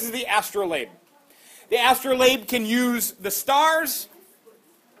 So this is the astrolabe. The astrolabe can use the stars,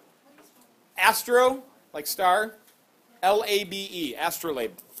 astro, like star, L-A-B-E,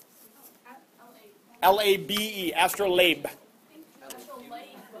 astrolabe. L-A-B-E, astrolabe.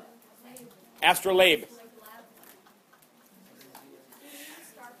 Astrolabe.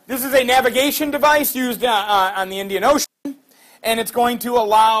 This is a navigation device used on the Indian Ocean. And it's going to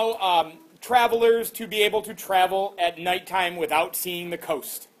allow travelers to be able to travel at nighttime without seeing the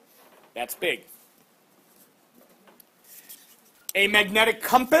coast. That's big. A magnetic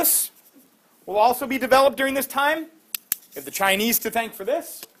compass will also be developed during this time. We have the Chinese to thank for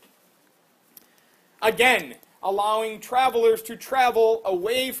this. Again, allowing travelers to travel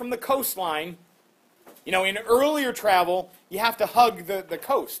away from the coastline. You know, in earlier travel, you have to hug the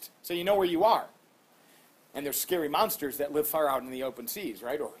coast so you know where you are. And there's scary monsters that live far out in the open seas,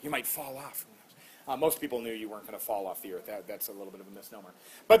 right? Or you might fall off. Most people knew you weren't going to fall off the earth. That's a little bit of a misnomer.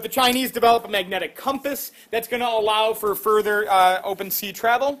 But the Chinese developed a magnetic compass that's going to allow for further open sea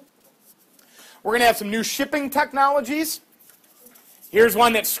travel. We're going to have some new shipping technologies. Here's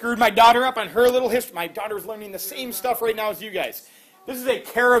one that screwed my daughter up on her little history. My daughter's learning the same stuff right now as you guys. This is a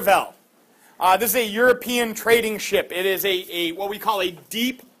caravel. This is a European trading ship. It is a what we call a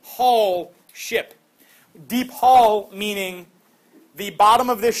deep hull ship. Deep hull meaning the bottom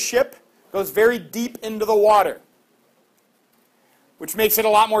of this ship goes very deep into the water, which makes it a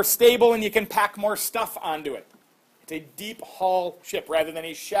lot more stable and you can pack more stuff onto it. It's a deep hull ship rather than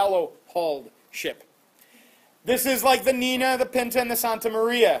a shallow hulled ship. This is like the Nina, the Pinta, and the Santa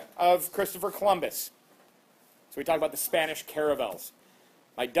Maria of Christopher Columbus. So we talk about the Spanish caravels.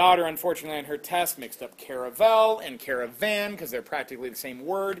 My daughter, unfortunately, on her test mixed up caravel and caravan because they're practically the same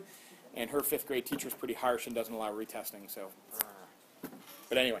word. And her 5th grade teacher is pretty harsh and doesn't allow retesting. So,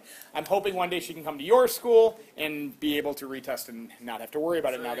 but anyway, I'm hoping one day she can come to your school and be able to retest and not have to worry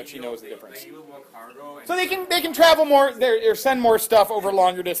about it now that she knows the difference. So they can travel more, or send more stuff over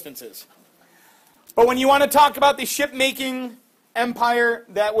longer distances. But when you want to talk about the ship-making empire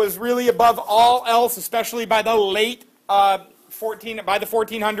that was really above all else, especially by the late by the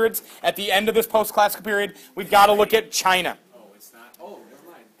 1400s, at the end of this post-classical period, we've got to look at China. Oh, it's not. Oh,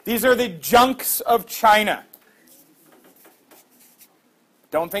 never mind. These are the junks of China.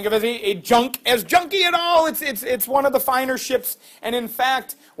 Don't think of it as a junk as junky at all. It's one of the finer ships. And in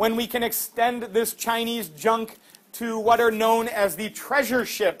fact, when we can extend this Chinese junk to what are known as the treasure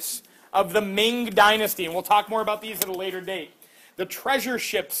ships of the Ming Dynasty, and we'll talk more about these at a later date. The treasure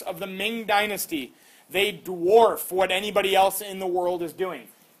ships of the Ming Dynasty, they dwarf what anybody else in the world is doing.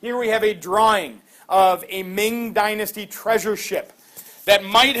 Here we have a drawing of a Ming Dynasty treasure ship that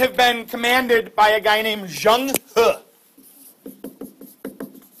might have been commanded by a guy named Zheng He.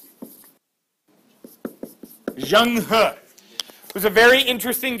 Zheng He was a very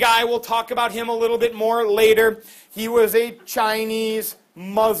interesting guy. We'll talk about him a little bit more later. He was a Chinese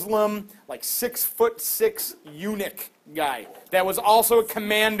Muslim, like 6'6" eunuch guy that was also a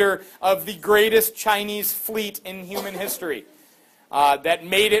commander of the greatest Chinese fleet in human history that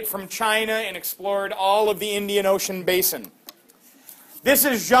made it from China and explored all of the Indian Ocean basin. This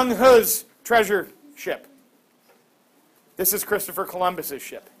is Zheng He's treasure ship. This is Christopher Columbus's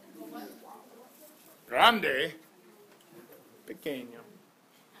ship. Grande. Pequeño.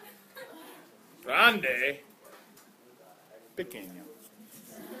 Grande. Pequeño.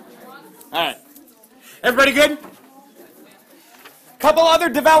 All right. Everybody good? Couple other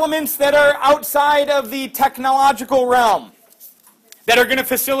developments that are outside of the technological realm that are going to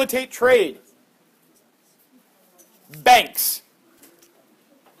facilitate trade. Banks.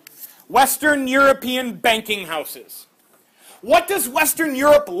 Western European banking houses. What does Western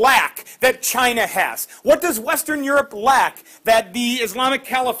Europe lack that China has? What does Western Europe lack that the Islamic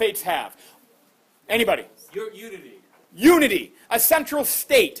caliphates have? Anybody? Unity. Unity. A central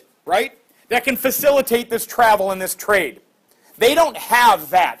state, right? That can facilitate this travel and this trade. They don't have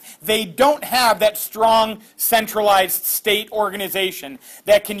that. They don't have that strong centralized state organization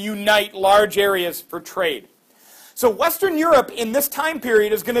that can unite large areas for trade. So Western Europe in this time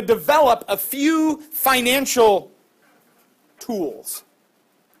period is going to develop a few financial tools,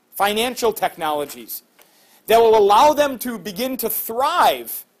 financial technologies that will allow them to begin to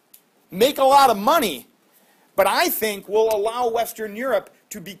thrive, make a lot of money, but I think will allow Western Europe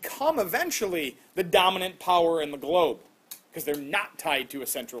to become eventually the dominant power in the globe because they're not tied to a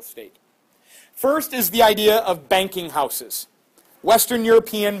central state. First is the idea of banking houses, Western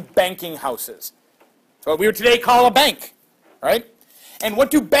European banking houses. So what we would today call a bank, right? And what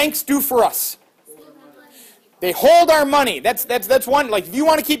do banks do for us? They hold our money. That's one. Like if you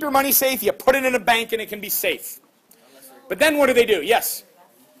want to keep your money safe, you put it in a bank and it can be safe. But then what do? Yes.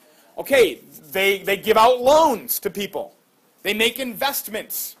 Okay, they give out loans to people. They make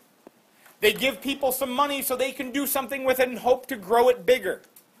investments. They give people some money so they can do something with it and hope to grow it bigger.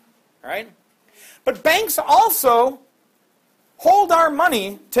 All right? But banks also hold our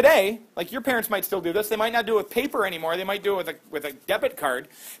money today. Like your parents might still do this. They might not do it with paper anymore. They might do it with a debit card.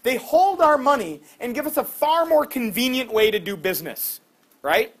 They hold our money and give us a far more convenient way to do business.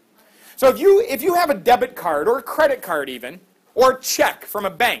 Right? So if you have a debit card or a credit card even, or a check from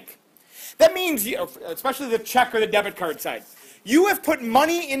a bank, that means, especially the check or the debit card side, you have put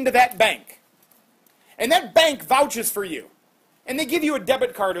money into that bank. And that bank vouches for you. And they give you a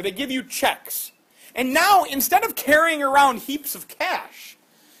debit card or they give you checks. And now, instead of carrying around heaps of cash,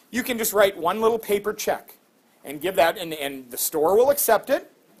 you can just write one little paper check and give that, and the store will accept it,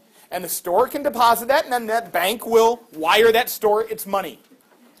 and the store can deposit that, and then that bank will wire that store its money.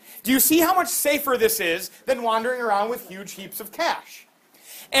 Do you see how much safer this is than wandering around with huge heaps of cash?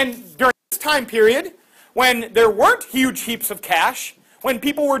 And during this time period, when there weren't huge heaps of cash, when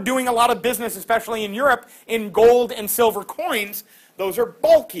people were doing a lot of business, especially in Europe, in gold and silver coins, those are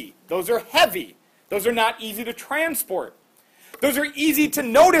bulky, those are heavy, those are not easy to transport. Those are easy to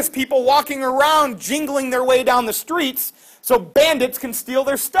notice people walking around jingling their way down the streets so bandits can steal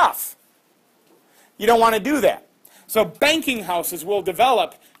their stuff. You don't want to do that. So banking houses will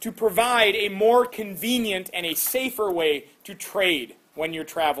develop to provide a more convenient and a safer way to trade when you're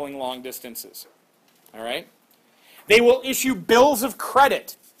traveling long distances. All right? They will issue bills of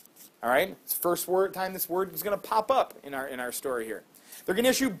credit. All right? It's the first time this word is going to pop up in our story here. They're going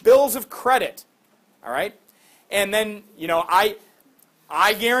to issue bills of credit. All right? And then, you know, I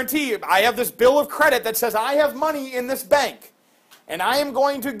guarantee you, I have this bill of credit that says I have money in this bank. And I am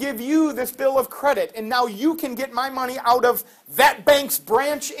going to give you this bill of credit. And now you can get my money out of that bank's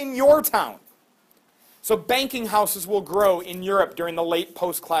branch in your town. So banking houses will grow in Europe during the late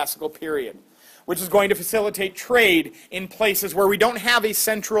post-classical period, which is going to facilitate trade in places where we don't have a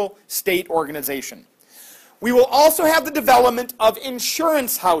central state organization. We will also have the development of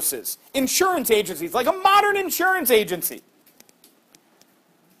insurance houses, insurance agencies, like a modern insurance agency.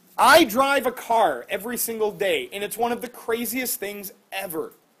 I drive a car every single day, and it's one of the craziest things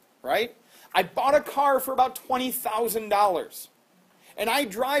ever, right? I bought a car for about $20,000, and I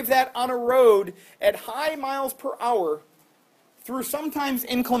drive that on a road at high miles per hour through sometimes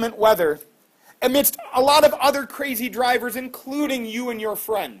inclement weather amidst a lot of other crazy drivers, including you and your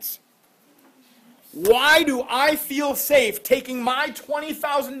friends. Why do I feel safe taking my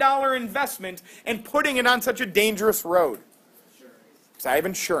 $20,000 investment and putting it on such a dangerous road? Because I have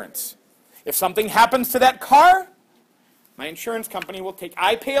insurance. If something happens to that car, my insurance company will take.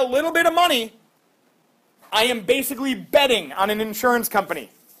 I pay a little bit of money. I am basically betting on an insurance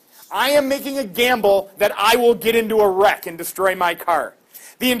company. I am making a gamble that I will get into a wreck and destroy my car.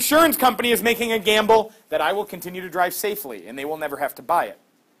 The insurance company is making a gamble that I will continue to drive safely and they will never have to buy it.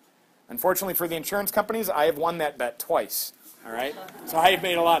 Unfortunately for the insurance companies, I have won that bet twice. All right? So I have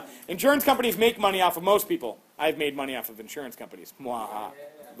made a lot. Insurance companies make money off of most people. I've made money off of insurance companies. Mwaha.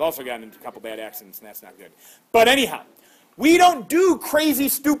 I've also gotten into a couple bad accidents, and that's not good. But anyhow, we don't do crazy,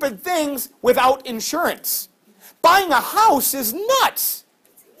 stupid things without insurance. Buying a house is nuts.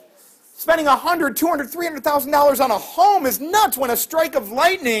 Spending $100,000, $200,000, $300,000 on a home is nuts when a strike of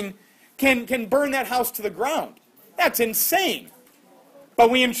lightning can burn that house to the ground. That's insane.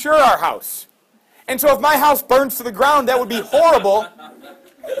 But we insure our house. And so if my house burns to the ground, that would be horrible.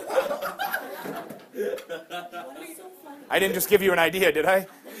 I didn't just give you an idea, did I?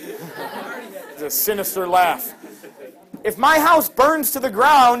 It's a sinister laugh. If my house burns to the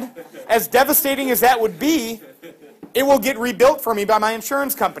ground, as devastating as that would be, it will get rebuilt for me by my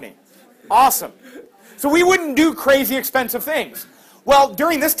insurance company. Awesome. So we wouldn't do crazy expensive things. Well,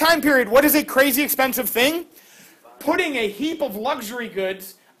 during this time period, what is a crazy expensive thing? Putting a heap of luxury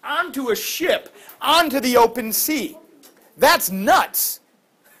goods onto a ship, onto the open sea. That's nuts.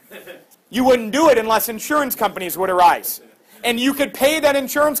 You wouldn't do it unless insurance companies would arise. And you could pay that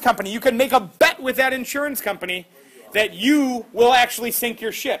insurance company. You could make a bet with that insurance company that you will actually sink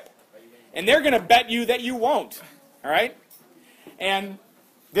your ship. And they're going to bet you that you won't. All right? And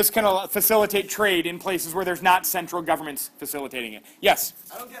this can facilitate trade in places where there's not central governments facilitating it. Yes?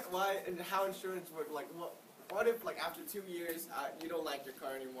 I don't get why and how insurance works. Like, what if, like, after 2 years, you don't like your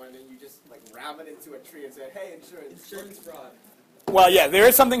car anymore, and then you just, like, ram it into a tree and say, hey, insurance fraud. Well, yeah, there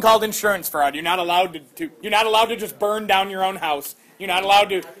is something called insurance fraud. You're not allowed to just burn down your own house. You're not allowed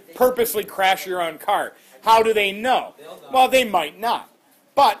to purposely crash your own car. How do they know? Well, they might not,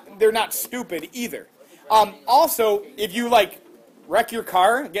 but they're not stupid either. Also, if you wreck your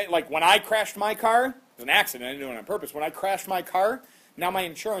car, when I crashed my car, it was an accident. I didn't do it on purpose. When I crashed my car, now my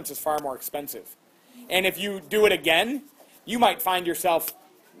insurance is far more expensive. And if you do it again, you might find yourself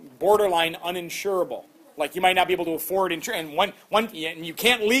borderline uninsurable. Like you might not be able to afford insurance. And you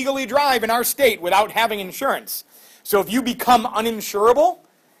can't legally drive in our state without having insurance. So if you become uninsurable,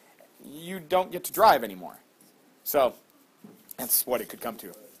 you don't get to drive anymore. So that's what it could come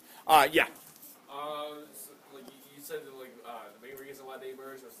to. Yeah. So, you said that the main reason why they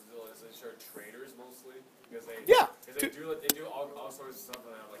merged was to insure traders mostly because they do all sorts of stuff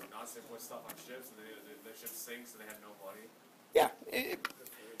and have non-simple stuff on ships and the ship sinks and they have no money. Yeah.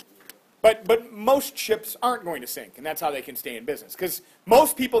 But most ships aren't going to sink, and that's how they can stay in business. Because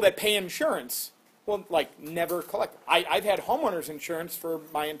most people that pay insurance will never collect. I've had homeowners insurance for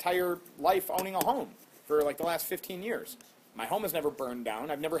my entire life owning a home for the last 15 years. My home has never burned down.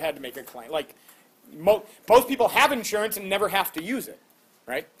 I've never had to make a claim. Most people have insurance and never have to use it,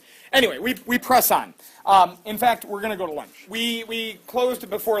 right? Anyway, we press on. In fact, we're going to go to lunch. We closed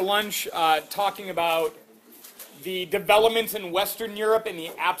before lunch talking about the developments in Western Europe in the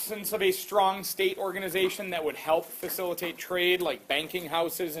absence of a strong state organization that would help facilitate trade, like banking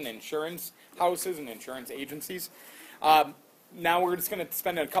houses and insurance houses and insurance agencies. now we're just going to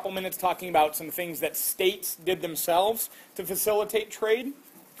spend a couple minutes talking about some things that states did themselves to facilitate trade.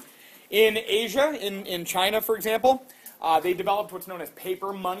 In Asia, in China, for example, they developed what's known as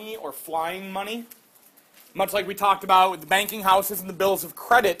paper money or flying money. Much like we talked about with the banking houses and the bills of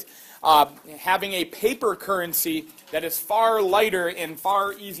credit, having a paper currency that is far lighter and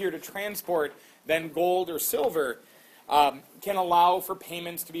far easier to transport than gold or silver can allow for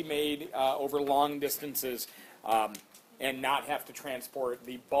payments to be made over long distances and not have to transport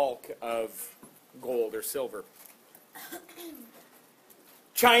the bulk of gold or silver.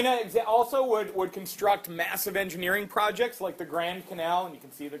 China also would construct massive engineering projects like the Grand Canal, and you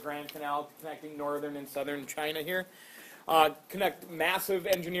can see the Grand Canal connecting northern and southern China here. Connect massive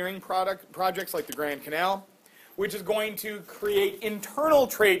engineering projects like the Grand Canal, which is going to create internal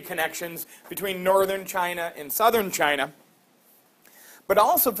trade connections between northern China and southern China, but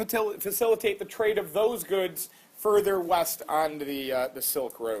also facilitate the trade of those goods further west on the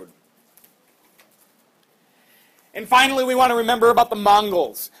Silk Road. And finally, we want to remember about the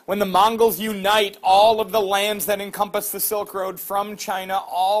Mongols. When the Mongols unite all of the lands that encompass the Silk Road from China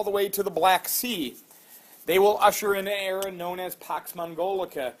all the way to the Black Sea, they will usher in an era known as Pax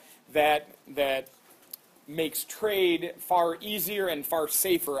Mongolica that makes trade far easier and far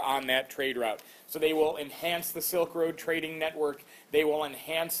safer on that trade route. So they will enhance the Silk Road trading network. They will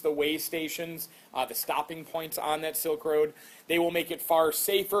enhance the way stations, the stopping points on that Silk Road. They will make it far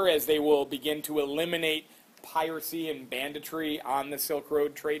safer as they will begin to eliminate piracy and banditry on the Silk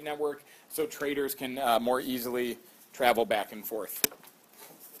Road trade network so traders can more easily travel back and forth.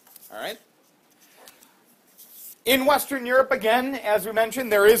 All right? In Western Europe, again, as we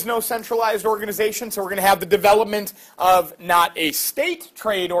mentioned, there is no centralized organization, so we're going to have the development of not a state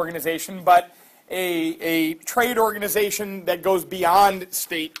trade organization, but a trade organization that goes beyond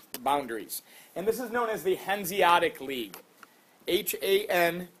state boundaries. And this is known as the Hanseatic League.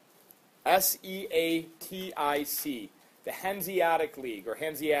 H-A-N-S-E-A-T-I-C. The Hanseatic League, or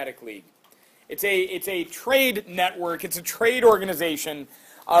Hanseatic League. It's a trade network, it's a trade organization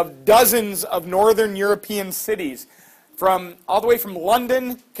of dozens of northern European cities, all the way from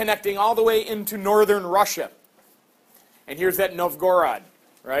London, connecting all the way into northern Russia. And here's that Novgorod,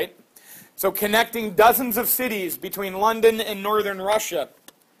 right? So connecting dozens of cities between London and northern Russia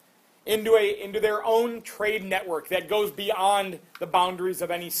into their own trade network that goes beyond the boundaries of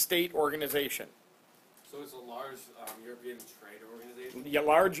any state organization. So it's a large European trade organization? A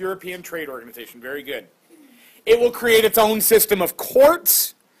large European trade organization, very good. It will create its own system of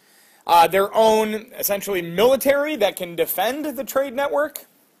courts, their own, essentially, military that can defend the trade network.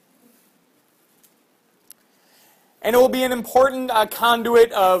 And it will be an important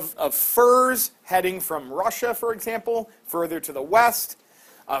conduit of furs heading from Russia, for example, further to the west,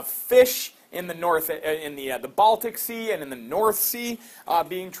 of fish in the north, in the Baltic Sea and in the North Sea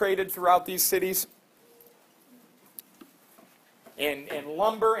being traded throughout these cities. And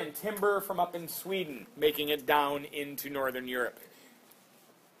lumber and timber from up in Sweden, making it down into northern Europe.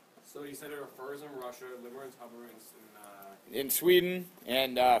 So you said there were furs in Russia, liver and tubber in Sweden,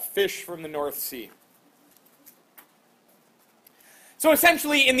 and fish from the North Sea. So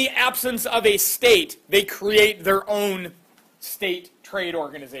essentially, in the absence of a state, they create their own state trade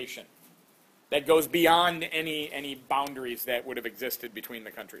organization that goes beyond any boundaries that would have existed between the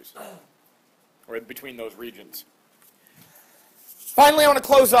countries, or between those regions. Finally, I want to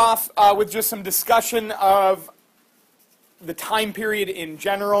close off with just some discussion of the time period in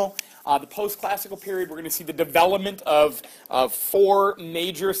general. The post-classical period, we're going to see the development of 4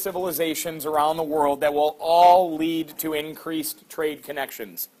 major civilizations around the world that will all lead to increased trade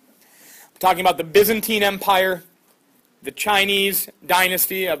connections. We're talking about the Byzantine Empire, the Chinese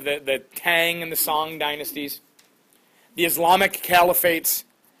dynasty of the Tang and the Song dynasties, the Islamic caliphates,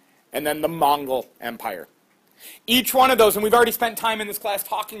 and then the Mongol Empire. Each one of those, and we've already spent time in this class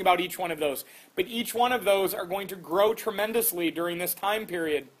talking about each one of those, but each one of those are going to grow tremendously during this time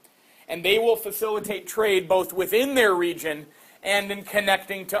period, and they will facilitate trade both within their region and in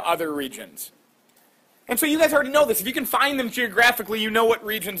connecting to other regions. And so you guys already know this. If you can find them geographically, you know what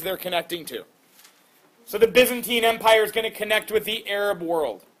regions they're connecting to. So the Byzantine Empire is going to connect with the Arab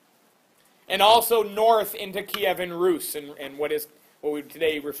world, and also north into Kiev and Rus, and what we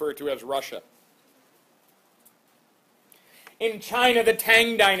today refer to as Russia. In China, the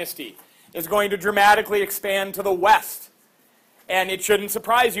Tang dynasty is going to dramatically expand to the west. And it shouldn't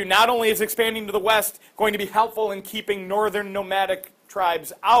surprise you, not only is expanding to the west going to be helpful in keeping northern nomadic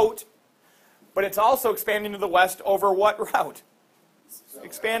tribes out, but it's also expanding to the west over what route?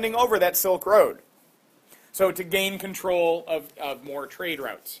 Expanding over that Silk Road. So to gain control of more trade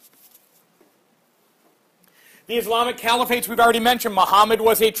routes. The Islamic caliphates, we've already mentioned, Muhammad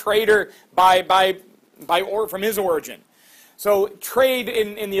was a trader from his origin. So trade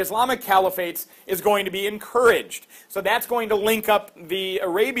in the Islamic caliphates is going to be encouraged. So that's going to link up the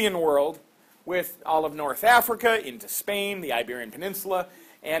Arabian world with all of North Africa, into Spain, the Iberian Peninsula,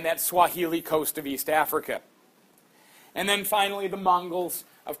 and that Swahili coast of East Africa. And then finally the Mongols,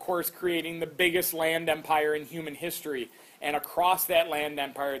 of course, creating the biggest land empire in human history. And across that land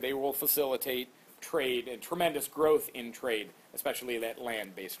empire, they will facilitate trade and tremendous growth in trade, especially that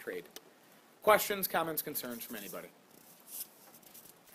land-based trade. Questions, comments, concerns from anybody?